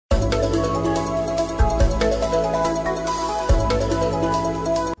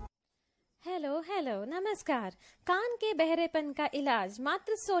नमस्कार। कान के बहरेपन का इलाज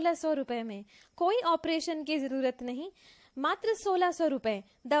मात्र 1600 रुपए में। कोई ऑपरेशन की जरूरत नहीं, मात्र 1600 रुपए।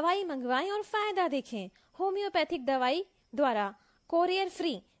 दवाई मंगवाएं और फायदा देखें। होम्योपैथिक दवाई द्वारा कोरियर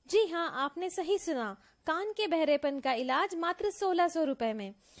फ्री। जी हाँ, आपने सही सुना। कान के बहरेपन का इलाज मात्र 1600 रुपए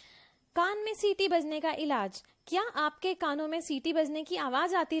में। कान में सीटी बजने का इलाज। क्या आपके कानों में सीटी बजने की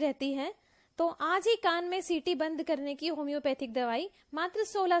आवाज आती रहती है? तो आज ही कान में सीटी बंद करने की होम्योपैथिक दवाई मात्र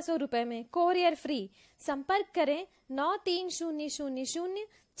 1600 रुपए में, कोरियर फ्री। संपर्क करें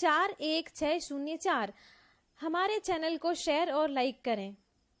 9300041604। हमारे चैनल को शेयर और लाइक करें।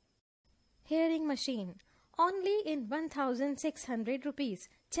 Hearing machine only in 1600 rupees.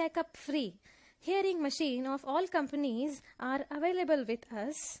 Checkup free. Hearing machine of all companies are available with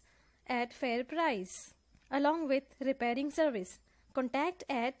us at fair price along with repairing service. Contact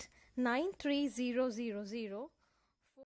at 93000